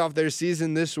kicks off their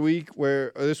season this weekend,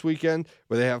 where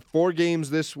they have 4 games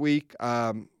this week.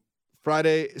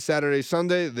 Friday, Saturday,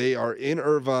 Sunday, they are in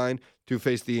Irvine to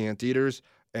face the Anteaters,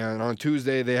 and on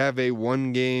Tuesday they have a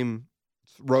 1-game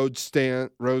road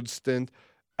stint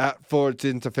at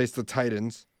Fullerton to face the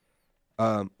Titans.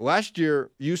 Last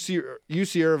year,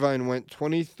 UC Irvine went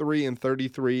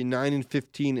 23-33,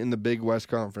 9-15 in the Big West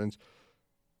Conference,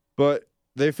 but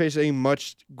they face a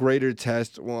much greater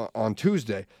test on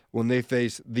Tuesday when they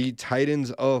face the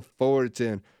Titans of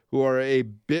Fullerton, who are a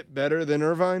bit better than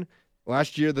Irvine.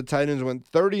 Last year, the Titans went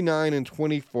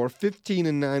 39-24,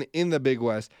 15-9 in the Big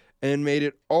West, and made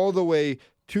it all the way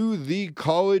to the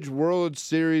College World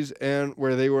Series, and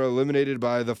where they were eliminated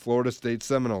by the Florida State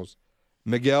Seminoles.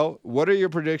 Miguel, what are your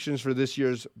predictions for this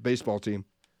year's baseball team?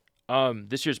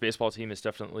 This year's baseball team is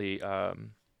definitely,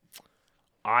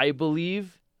 I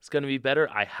believe, it's going to be better.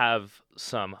 I have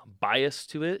some bias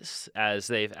to it, as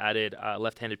they've added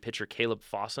left-handed pitcher Caleb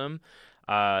Fossum.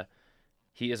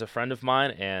 He is a friend of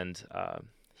mine, and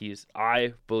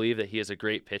I believe that he is a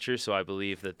great pitcher, so I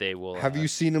believe that they will. Have you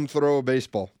seen him throw a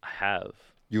baseball? I have.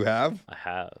 You have? I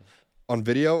have. On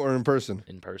video or in person?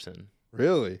 In person.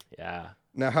 Really? Yeah.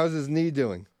 Now, how's his knee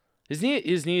doing? His knee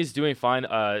is doing fine.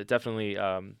 Definitely.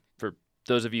 For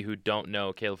those of you who don't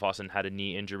know, Caleb Fossum had a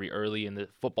knee injury early in the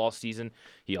football season.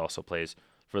 He also plays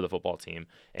for the football team,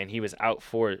 and he was out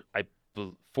for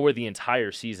the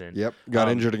entire season. Yep, got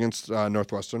injured against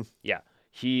Northwestern. Yeah,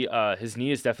 his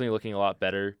knee is definitely looking a lot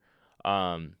better.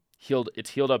 It's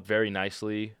healed up very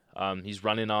nicely. He's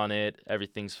running on it.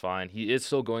 Everything's fine. He is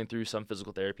still going through some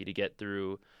physical therapy to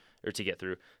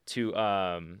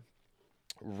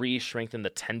re-strengthen the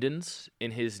tendons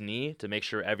in his knee to make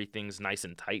sure everything's nice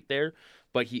and tight there.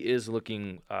 But he is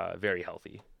looking very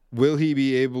healthy. Will he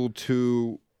be able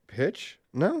to pitch?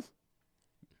 No.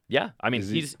 Yeah, I mean,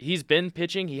 he's been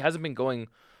pitching. He hasn't been going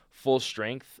full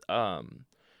strength,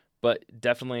 but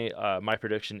definitely my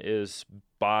prediction is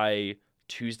by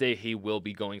Tuesday he will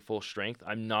be going full strength.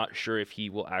 I'm not sure if he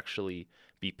will actually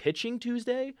be pitching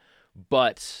Tuesday,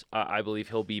 but I believe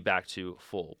he'll be back to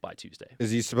full by Tuesday.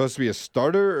 Is he supposed to be a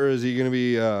starter, or is he going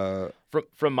to be?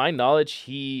 From my knowledge,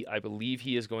 I believe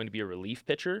he is going to be a relief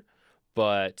pitcher,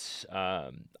 but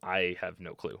I have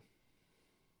no clue.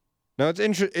 No,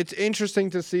 it's interesting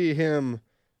to see him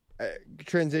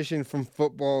transition from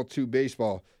football to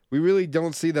baseball. We really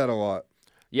don't see that a lot.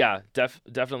 Yeah,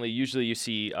 definitely. Usually you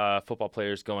see football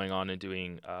players going on and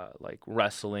doing like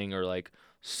wrestling or like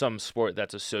some sport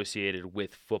that's associated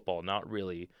with football, not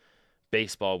really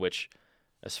baseball, which,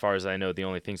 as far as I know, the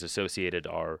only things associated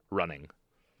are running.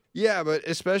 Yeah, but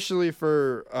especially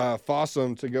for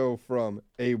Fossum to go from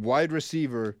a wide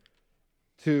receiver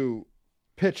to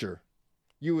pitcher,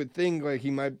 you would think like he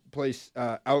might play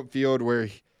outfield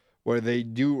where they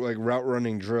do like route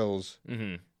running drills,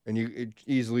 and you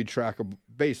easily track a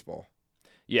baseball.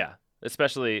 Yeah,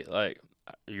 especially like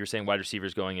you're saying, wide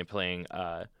receivers going and playing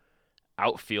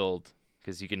outfield,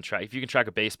 because if you can track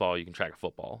a baseball, you can track a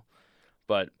football.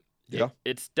 But yeah,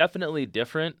 it's definitely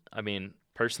different. I mean,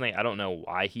 personally, I don't know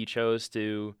why he chose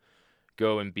to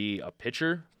go and be a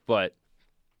pitcher, but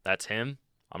that's him.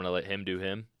 I'm going to let him do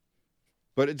him.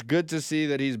 But it's good to see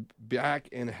that he's back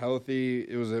and healthy.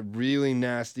 It was a really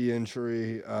nasty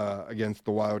injury against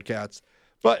the Wildcats.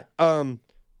 But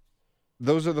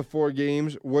those are the 4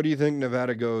 games. What do you think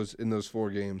Nevada goes in those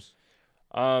 4 games?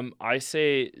 I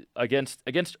say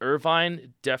against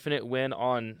Irvine, definite win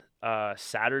on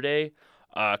Saturday.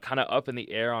 Kind of up in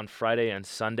the air on Friday and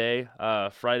Sunday.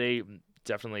 Friday,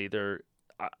 definitely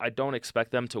I don't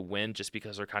expect them to win just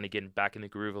because they're kind of getting back in the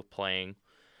groove of playing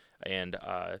and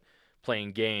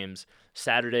playing games.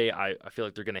 Saturday, I feel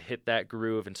like they're going to hit that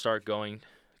groove and start going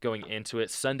into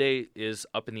it. Sunday is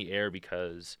up in the air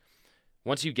because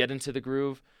once you get into the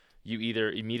groove, you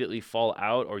either immediately fall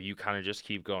out or you kind of just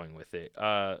keep going with it.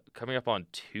 Coming up on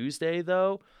Tuesday,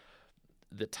 though,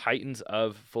 the Titans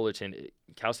of Fullerton,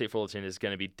 Cal State Fullerton, is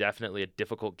going to be definitely a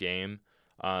difficult game.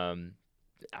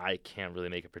 I can't really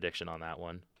make a prediction on that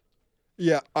one.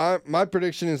 Yeah, my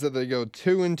prediction is that they go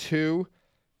 2-2.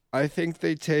 I think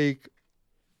they take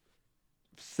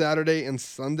Saturday and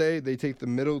Sunday. They take the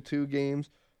middle 2 games.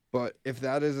 But if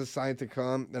that is a sign to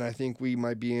come, then I think we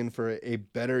might be in for a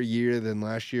better year than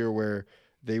last year, where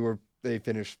they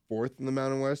finished 4th in the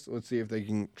Mountain West. Let's see if they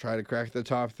can try to crack the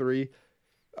top 3.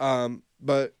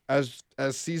 But as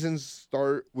seasons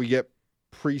start, we get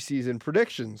preseason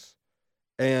predictions.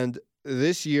 And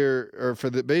this year, or for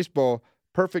the baseball,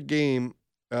 Perfect Game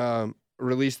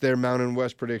released their Mountain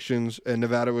West predictions, and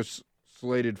Nevada was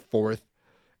slated 4th.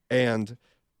 And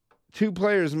 2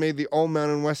 players made the All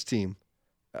Mountain West team.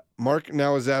 Mark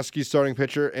Nowazowski, starting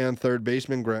pitcher, and third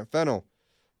baseman Grant Fennell.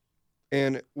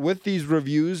 And with these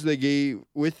reviews, they gave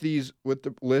with the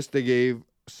list, they gave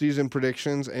season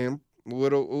predictions and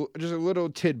just a little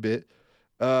tidbit.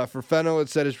 For Fennell, it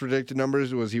said his predicted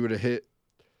numbers was he would have hit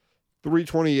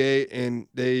 328, and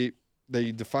they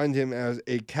defined him as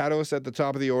a catalyst at the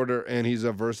top of the order, and he's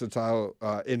a versatile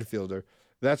infielder.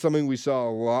 That's something we saw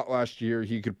a lot last year.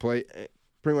 He could play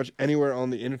pretty much anywhere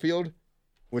on the infield,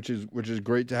 which is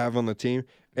great to have on the team.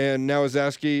 And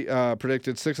Nowazowski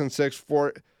predicted 6-6,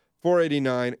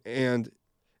 489, and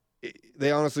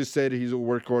they honestly said he's a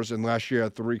workhorse, and last year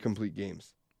had 3 complete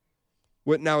games.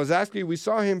 With Nowazowski, we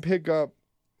saw him pick up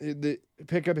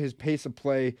his pace of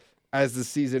play as the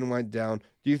season went down.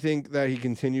 Do you think that he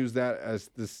continues that as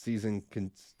the season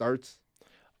starts?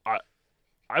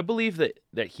 I believe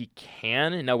that he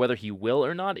can. Now, whether he will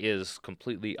or not is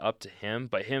completely up to him.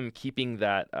 But him keeping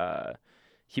that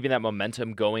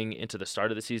momentum going into the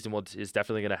start of the season is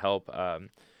definitely going to help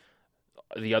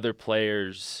the other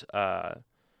players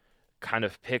kind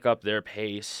of pick up their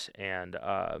pace and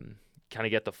kind of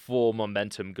get the full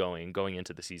momentum going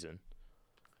into the season.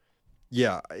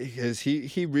 Yeah, because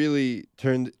he really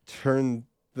turned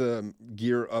the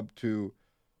gear up to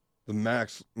the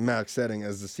max setting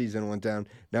as the season went down.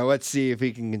 Now let's see if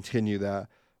he can continue that.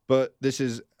 But this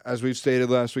is, as we've stated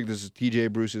last week, this is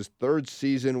TJ Bruce's 3rd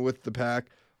season with the Pack.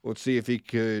 Let's see if he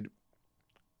could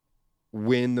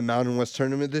win the Mountain West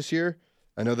tournament this year.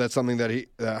 I know that's something that he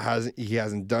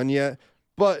hasn't done yet.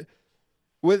 But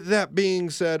with that being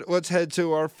said, let's head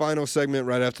to our final segment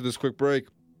right after this quick break.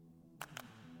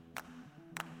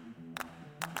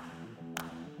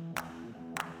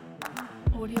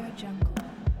 Audio Jungle. Audio Jungle.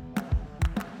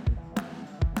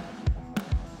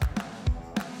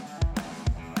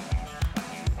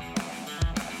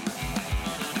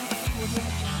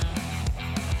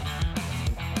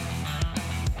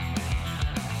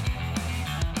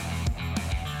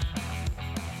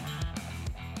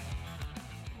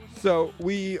 So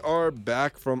we are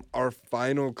back from our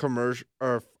final commercial,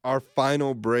 our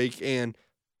final break, and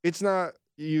it's not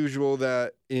usual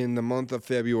that in the month of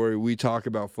February we talk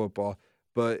about football,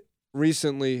 but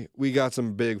recently we got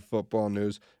some big football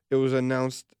news. It was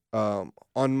announced on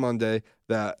Monday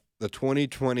that the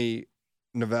 2020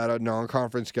 Nevada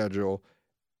non-conference schedule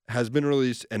has been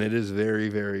released, and it is very,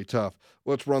 very tough.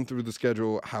 Let's run through the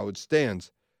schedule, how it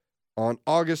stands. On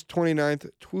August 29th,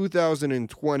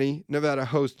 2020, Nevada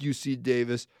hosts UC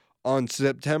Davis. On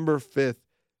September 5th,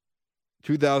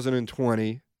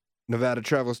 2020, Nevada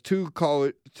travels to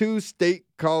State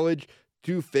College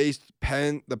to face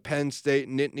the Penn State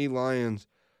Nittany Lions.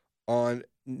 On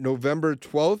November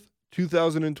 12th,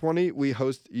 2020, we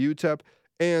host UTEP.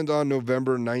 And on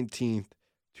November 19th,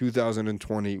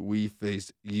 2020, we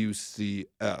face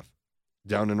UCF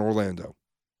down in Orlando.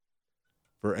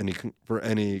 For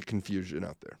any confusion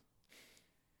out there.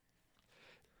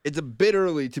 It's a bit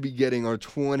early to be getting our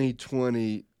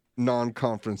 2020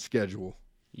 non-conference schedule.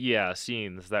 Yeah,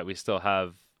 seeing that we still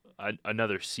have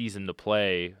another season to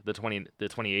play, the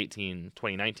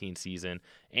 2018-2019 season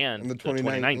and the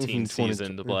 2019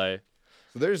 season to play.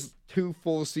 So there's 2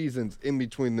 full seasons in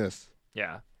between this.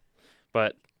 Yeah.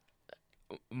 But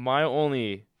my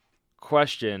only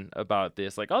question about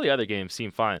this, like all the other games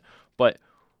seem fine, but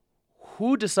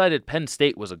who decided Penn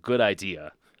State was a good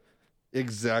idea?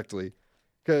 Exactly.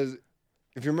 Because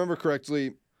if you remember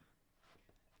correctly,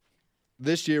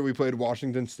 this year we played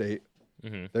Washington State.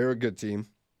 Mm-hmm. They were a good team.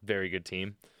 Very good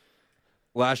team.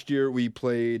 Last year we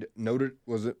played in the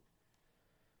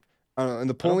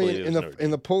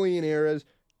Napoleon era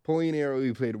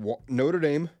we played Notre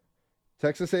Dame,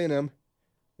 Texas A&M,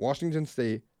 Washington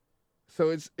State.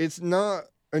 So it's not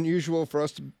unusual for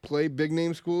us to play big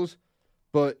name schools.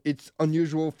 But it's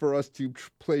unusual for us to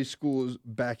play schools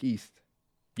back east.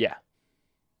 Yeah.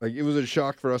 Like, it was a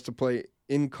shock for us to play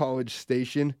in College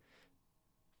Station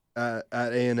at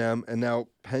A&M and now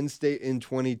Penn State in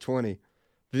 2020.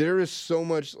 There is so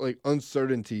much, like,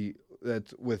 uncertainty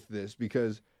that's with this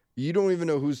because you don't even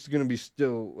know who's going to be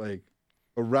still, like,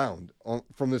 around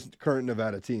from this current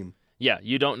Nevada team. Yeah,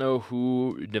 you don't know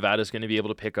who Nevada's going to be able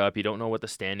to pick up. You don't know what the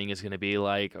standing is going to be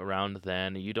like around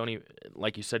then. You don't even,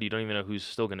 like you said, you don't even know who's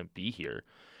still going to be here.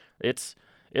 It's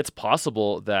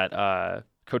possible that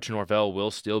Coach Norvell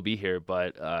will still be here,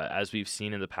 but as we've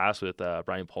seen in the past with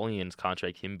Brian Polian's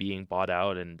contract, him being bought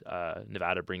out and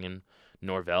Nevada bringing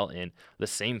Norvell in, the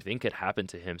same thing could happen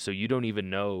to him. So you don't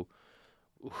even know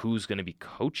who's going to be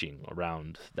coaching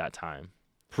around that time.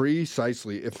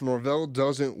 Precisely. If Norvell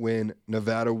doesn't win,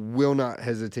 Nevada will not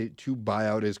hesitate to buy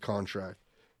out his contract.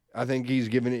 I think he's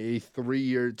given it a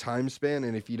 3-year time span,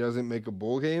 and if he doesn't make a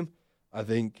bowl game, I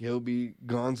think he'll be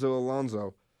Gonzo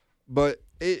Alonzo. But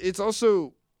it's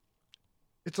also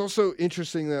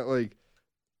interesting that, like,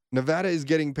 Nevada is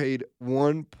getting paid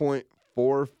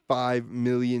 $1.45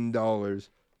 million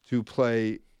to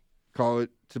play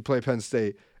Penn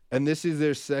State, and this is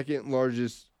their second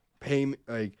largest payment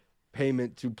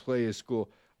to play a school.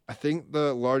 I think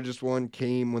the largest one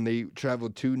came when they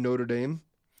traveled to Notre Dame.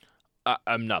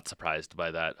 I'm not surprised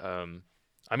by that.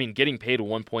 I mean, getting paid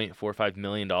 $1.45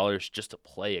 million just to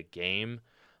play a game,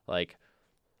 like,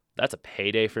 that's a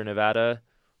payday for Nevada,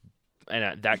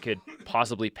 and that could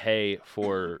possibly pay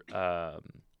for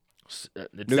it's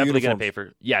definitely going to pay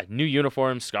for new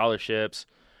uniforms, scholarships,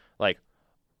 like,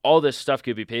 all this stuff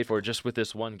could be paid for just with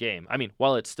this one game. I mean,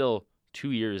 while it's still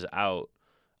 2 years out,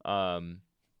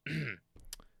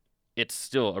 it's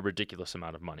still a ridiculous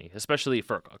amount of money, especially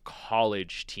for a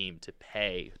college team to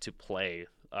pay to play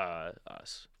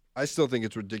us. I still think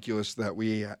it's ridiculous that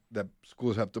that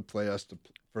schools have to play us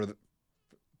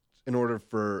in order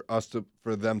for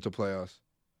them to play us.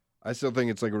 I still think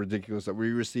it's like ridiculous that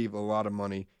we receive a lot of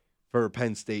money for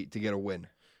Penn State to get a win.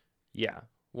 Yeah,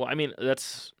 well, I mean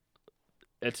it's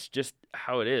just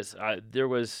how it is. There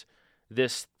was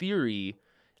this theory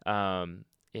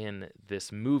in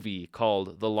this movie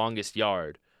called The Longest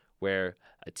Yard, where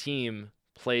a team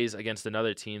plays against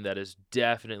another team that is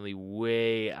definitely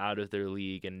way out of their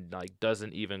league and like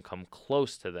doesn't even come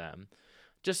close to them,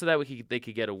 just so that they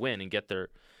could get a win and get their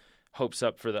hopes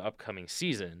up for the upcoming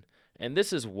season. And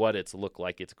this is what it's looked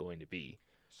like it's going to be.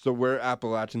 So we're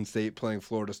Appalachian State playing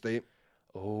Florida State.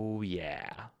 Oh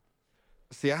yeah.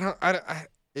 See,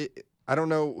 I don't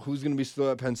know who's going to be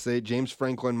still at Penn State. James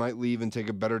Franklin might leave and take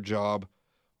a better job.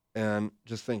 And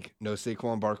just think, no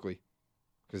Saquon Barkley,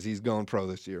 because he's going pro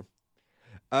this year.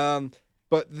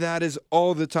 But that is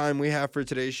all the time we have for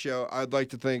today's show. I'd like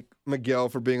to thank Miguel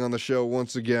for being on the show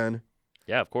once again.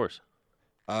 Yeah, of course.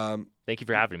 Thank you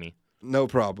for having me. No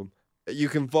problem. You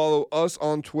can follow us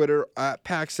on Twitter at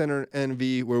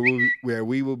PackCenterNV, where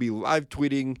we will be live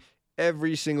tweeting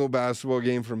every single basketball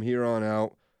game from here on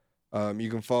out. You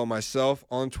can follow myself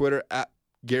on Twitter at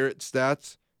Garrett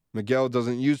Stats. Miguel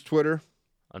doesn't use Twitter.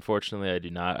 Unfortunately, I do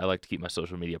not. I like to keep my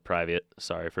social media private.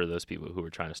 Sorry for those people who were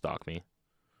trying to stalk me.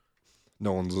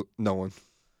 No one.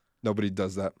 Nobody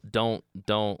does that. Don't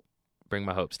bring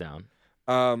my hopes down.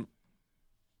 But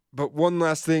one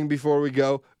last thing before we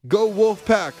go. Go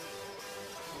Wolfpack!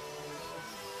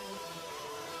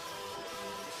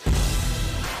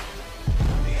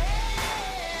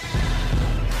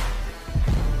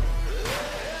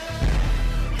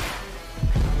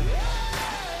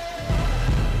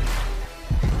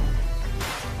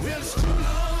 Well, it's too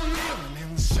long living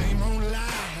in the same old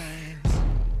lies.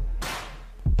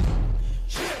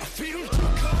 Yeah, I feel too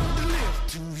cold to live,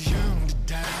 too young to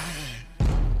die.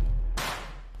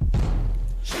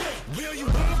 Yeah, will you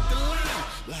walk the line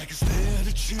like it's there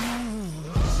to choose?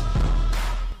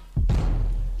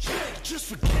 Yeah, just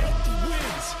forget the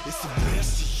wins, it's the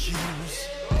best to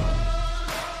use.